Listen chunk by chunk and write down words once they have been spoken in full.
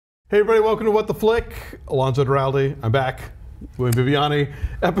Hey everybody, welcome to What the Flick. Alonso Duralde, I'm back. William Bibbiani.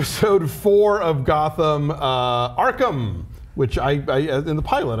 Episode 4 of Gotham, Arkham, which I in the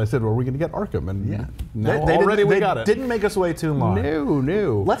pilot I said, well, we're going to get Arkham, and now already we got it. Didn't make us wait too long.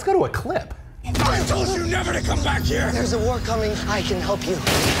 No. Let's go to a clip. I told you never to come back here! There's a war coming. I can help you.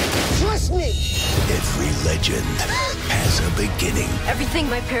 Trust me! Every legend has a beginning. Everything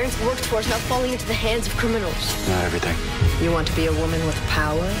my parents worked for is now falling into the hands of criminals. Not everything. You want to be a woman with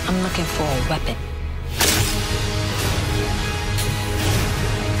power? I'm looking for a weapon.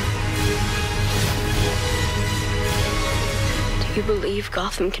 Do you believe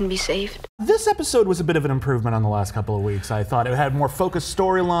Gotham can be saved? This episode was a bit of an improvement on the last couple of weeks. I thought it had a more focused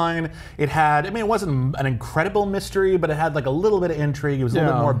storyline. It had, I mean, it wasn't an incredible mystery, but it had like a little bit of intrigue. It was a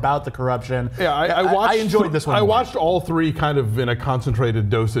little bit more about the corruption. Yeah, I enjoyed this one. I watched all three kind of in a concentrated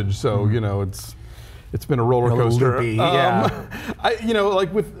dosage, so you know it's been a roller coaster. Loopy, yeah.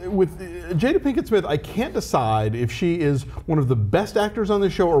 Like with Jada Pinkett-Smith, I can't decide if she is one of the best actors on the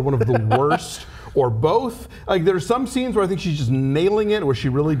show or one of the worst. Or both. Like there's some scenes where I think she's just nailing it, where she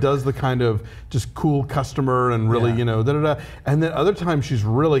really does the kind of just cool customer and really, And then other times she's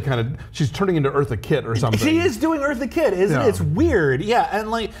really she's turning into Eartha Kitt or something. She is doing Eartha Kitt, isn't it? It's weird. Yeah, and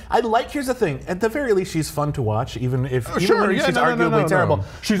here's the thing. At the very least, she's fun to watch, even when she's arguably terrible.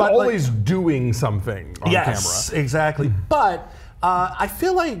 She's always doing something on camera. Yes, exactly. But I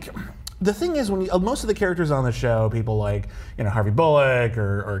feel like the thing is, when most of the characters on the show, people like Harvey Bullock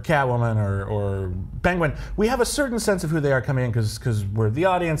or Catwoman or Penguin, we have a certain sense of who they are coming in because we're the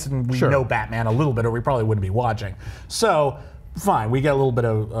audience and we know Batman a little bit, or we probably wouldn't be watching. So fine, we get a little bit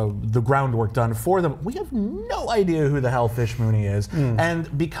of the groundwork done for them. We have no idea who the hell Fish Mooney is,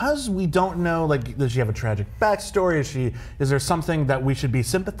 and because we don't know, like, does she have a tragic backstory? Is there something that we should be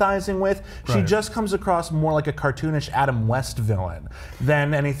sympathizing with? She just comes across more like a cartoonish Adam West villain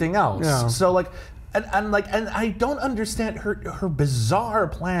than anything else. Yeah. So like. And I don't understand her bizarre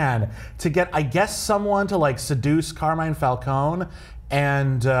plan to get, I guess, someone to like seduce Carmine Falcone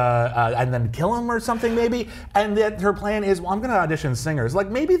and then kill him or something maybe, and that her plan is, well, I'm going to audition singers. Like,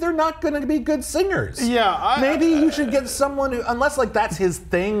 maybe they're not going to be good singers. Yeah. Maybe you should get someone who, unless like that's his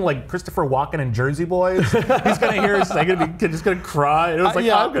thing, like Christopher Walken in Jersey Boys. He's going to hear us, they're just going to cry. And it was like,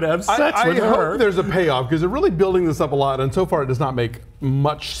 I'm going to have sex with her. I hope there's a payoff, because they're really building this up a lot, and so far it does not make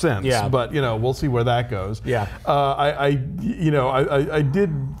much sense. Yeah. But we'll see where that goos. Yeah. I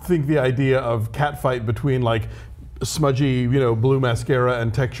did think the idea of catfight between like smudgy, blue mascara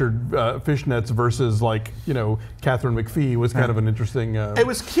and textured fishnets versus like, Catherine McPhee was kind of an interesting. It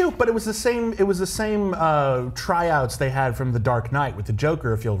was cute, but it was the same. It was the same tryouts they had from The Dark Knight with the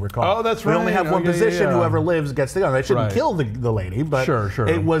Joker, if you'll recall. Oh, that's right. We only have one position. Whoever lives gets the gun. They shouldn't kill the lady, but sure.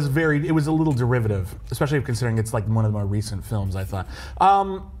 It was a little derivative, especially considering it's like one of the more recent films. I thought.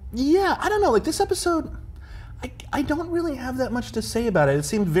 Yeah, I don't know. Like this episode, I don't really have that much to say about it. It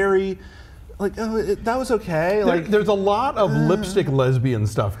seemed very. Like, that was okay. Like, there's a lot of lipstick lesbian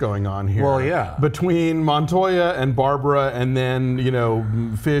stuff going on here. Well, yeah. Between Montoya and Barbara, and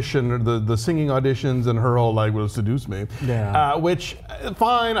then Fish and the singing auditions, and her whole like, will seduce me. Yeah. Which,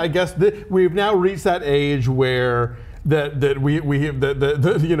 fine, I guess we've now reached that age where. That we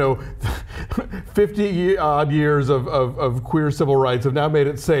 50 odd years of queer civil rights have now made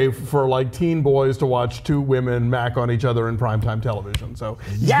it safe for like teen boys to watch two women mac on each other in primetime television. So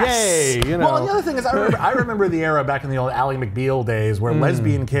yes! Yay! Well, the other thing is, I remember the era back in the old Ally McBeal days where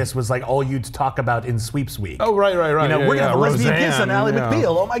lesbian kiss was like all you'd talk about in sweeps week. Oh right. We're gonna have a lesbian kiss on Ally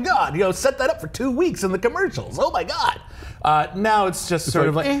McBeal. Oh my God! Set that up for 2 weeks in the commercials. Oh my God! Now it's just sort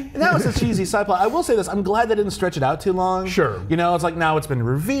of like now it's a cheesy side plot. I will say this: I'm glad they didn't stretch it out too long. Sure. It's like now it's been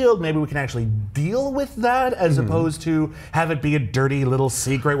revealed. Maybe we can actually deal with that as opposed to have it be a dirty little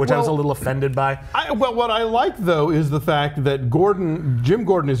secret, which I was a little offended by. Well, what I like though is the fact that Jim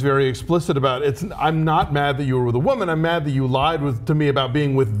Gordon is very explicit about it. I'm not mad that you were with a woman. I'm mad that you lied to me about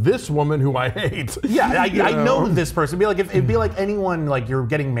being with this woman who I hate. Yeah, I know this person. It'd be like anyone like you're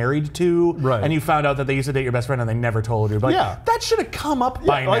getting married to, and you found out that they used to date your best friend and they never told you. But that should have come up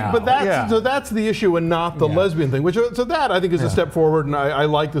by now. But so that's the issue and not the lesbian thing. So that I think is a step forward, and I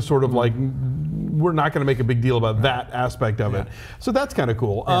like the sort of like we're not going to make a big deal about that aspect of it. So that's kind of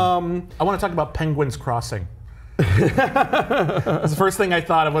cool. I want to talk about Penguin's Crossing. That's the first thing I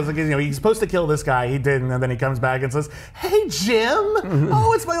thought of was, he's supposed to kill this guy, he didn't, and then he comes back and says, "Hey, Jim!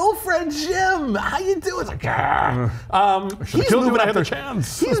 Oh, it's my old friend Jim! How you doing?" It's like, he's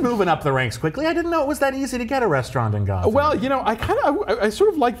moving up the ranks quickly. I didn't know it was that easy to get a restaurant in Gotham. Well, I sort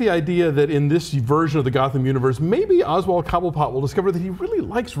of like the idea that in this version of the Gotham universe, maybe Oswald Cobblepot will discover that he really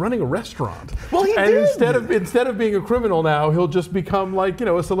likes running a restaurant. Well, he and did. Instead of being a criminal now, he'll just become like,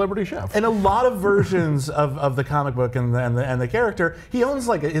 a celebrity chef. In a lot of versions of the comic book and the character, he owns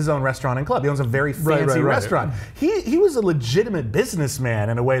like his own restaurant and club. He owns a very fancy restaurant. He was a legitimate businessman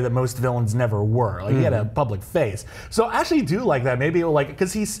in a way that most villains never were. Like he had a public face. So I actually do like that. Maybe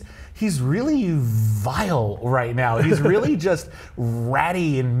because he's really vile right now. He's really just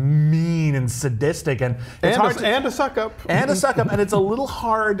ratty and mean and sadistic and a suck up. And a suck up. And it's a little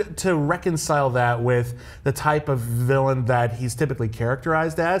hard to reconcile that with the type of villain that he's typically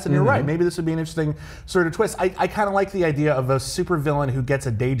characterized as. And you're right, maybe this would be an interesting sort of twist. I kind of like the idea of a supervillain who gets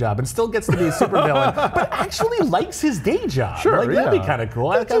a day job and still gets to be a supervillain, but actually likes his day job. Sure, that'd be kind of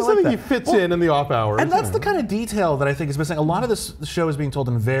cool. It's just something he fits in the off hours. And that's the kind of detail that I think is missing. A lot of this show is being told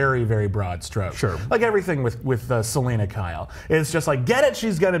in very, very broad strokes. Sure. Like everything with Selena Kyle. It's just like, get it,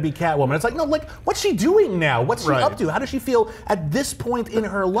 she's going to be Catwoman. It's like, no, like, what's she doing now? What's she up to? How does she feel at this point in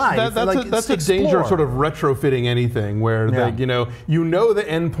her life? That's a danger of sort of retrofitting anything where, you know the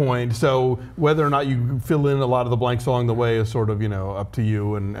end point, so whether or not you fill in a lot of the blanks along the way is sort of, up to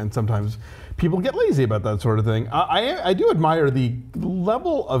you, and sometimes people get lazy about that sort of thing. I do admire the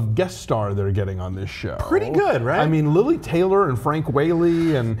level of guest star they're getting on this show. Pretty good, right? I mean, Lily Taylor and Frank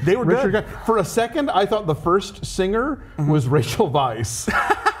Whaley and they were Richard good. For a second, I thought the first singer was Rachel Weisz.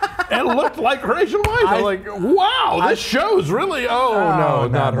 It looked like Rachel Weisz. I'm like, wow, this show's really,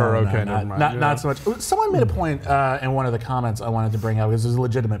 not her. Okay, never mind. Not so much. Someone made a point in one of the comments I wanted to bring up, because it's a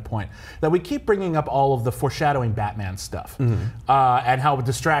legitimate point, that we keep bringing up all of the foreshadowing Batman stuff, and how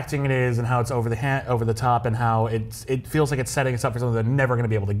distracting it is, and how it's over the top, and how it feels like it's setting us up for something they're never going to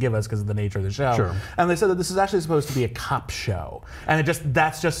be able to give us because of the nature of the show. Sure. And they said that this is actually supposed to be a cop show, and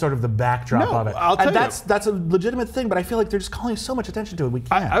that's just sort of the backdrop of it. I'll tell you. That's a legitimate thing, but I feel like they're just calling so much attention to it. We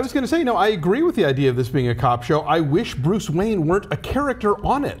can't. I was going to say, I agree with the idea of this being a cop show. I wish Bruce Wayne weren't a character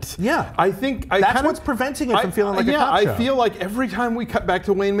on it. Yeah. I think that's what's preventing it from feeling like a cop show. I feel like every time we cut back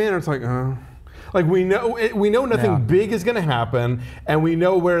to Wayne Manor, it's like, like we know nothing big is going to happen, and we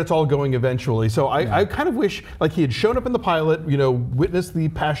know where it's all going eventually. So I kind of wish like he had shown up in the pilot, witnessed the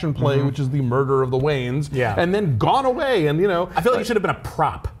passion play, which is the murder of the Waynes, and then gone away. And I feel like he should have been a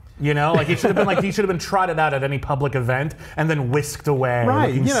prop. Like he should have been trotted out at any public event and then whisked away,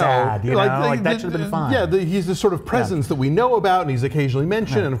 looking sad. That should have been fine. Yeah, he's this sort of presence that we know about, and he's occasionally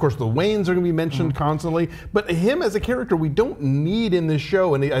mentioned, and of course the Waynes are going to be mentioned constantly. But him as a character, we don't need in this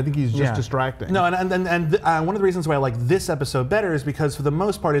show, and I think he's just distracting. No, and one of the reasons why I like this episode better is because for the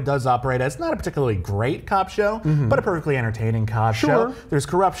most part it does operate as not a particularly great cop show, but a perfectly entertaining cop show. There's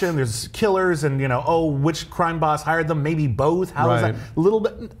corruption, there's killers, and which crime boss hired them? Maybe both. How is that? A little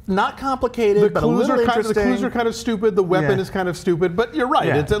bit. Not complicated, but a little interesting. The clues are kind of stupid. The weapon is kind of stupid, but you're right.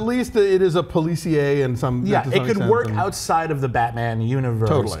 It's at least it is a policier and some. Yeah, it could work outside of the Batman universe.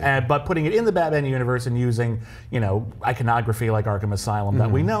 Totally. But putting it in the Batman universe and using iconography like Arkham Asylum that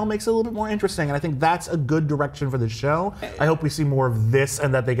we know makes it a little bit more interesting. And I think that's a good direction for the show. I hope we see more of this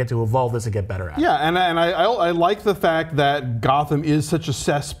and that they get to evolve this and get better at it. Yeah, and I like the fact that Gotham is such a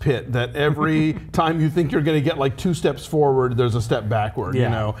cesspit that every time you think you're going to get like 2 steps forward, there's a step backward.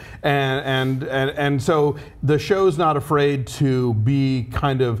 And so the show's not afraid to be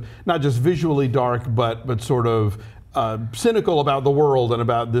kind of not just visually dark, but sort of cynical about the world and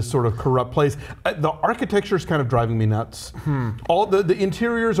about this sort of corrupt place. The architecture is kind of driving me nuts. All the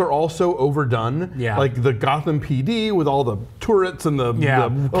interiors are also overdone. Yeah. Like the Gotham PD with all the turrets and the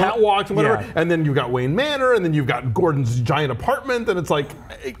catwalks and whatever. Yeah. And then you've got Wayne Manor, and then you've got Gordon's giant apartment, and it's like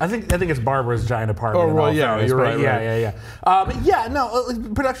I think it's Barbara's giant apartment. Oh, well, yeah, you're right.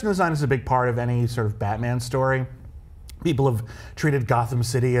 Production design is a big part of any sort of Batman story. People have treated Gotham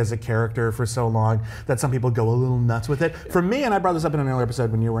City as a character for so long that some people go a little nuts with it. For me, and I brought this up in an earlier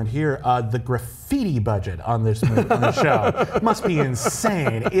episode when you weren't here, the graffiti budget on this show must be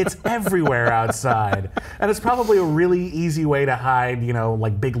insane. It's everywhere outside. And it's probably a really easy way to hide,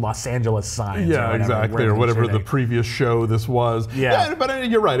 like big Los Angeles signs. Yeah, exactly, or whatever the previous show this was. Yeah, but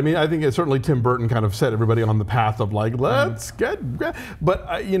you're right. I mean, I think certainly Tim Burton kind of set everybody on the path of like, let's get... But,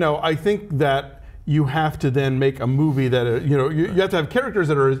 I think that you have to then make a movie that, you have to have characters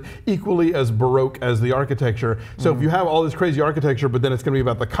that are equally as Baroque as the architecture. So if you have all this crazy architecture, but then it's going to be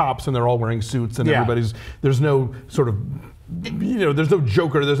about the cops and they're all wearing suits and there's no sort of there's no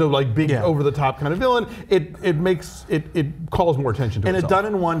Joker, there's no like big over the top kind of villain. It calls more attention to it. In a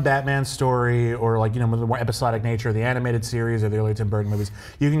done-in-one Batman story, or like with the more episodic nature of the animated series or the early Tim Burton movies,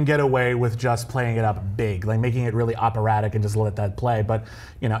 you can get away with just playing it up big, like making it really operatic and just let that play. But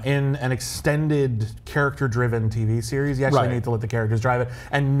in an extended character-driven TV series, you actually need to let the characters drive it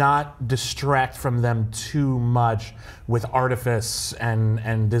and not distract from them too much with artifice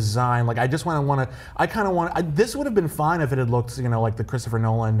and design. Like I kind of want. This would have been fine if it had looked, like the Christopher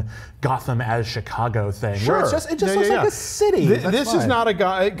Nolan Gotham as Chicago thing. Sure. Where it just looks like a city. This is not a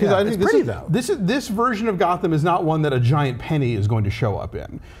guy, because I think it's pretty though. This version of Gotham is not one that a giant penny is going to show up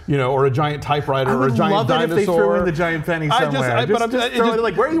in, or a giant typewriter or a giant dinosaur. I would love it if they threw in the giant penny somewhere.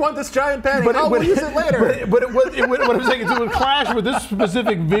 Like, where do you want this giant penny? We'll use it later. But what I'm saying is it would clash with this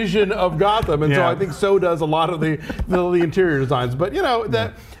specific vision of Gotham, and so I think so does a lot of the interior designs. But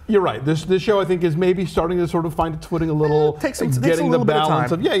that. You're right. This show, I think, is maybe starting to sort of find its footing a little, getting the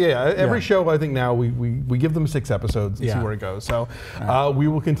balance of Every show, I think now we give them 6 episodes and see where it goes. So we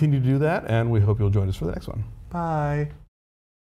will continue to do that, and we hope you'll join us for the next one. Bye.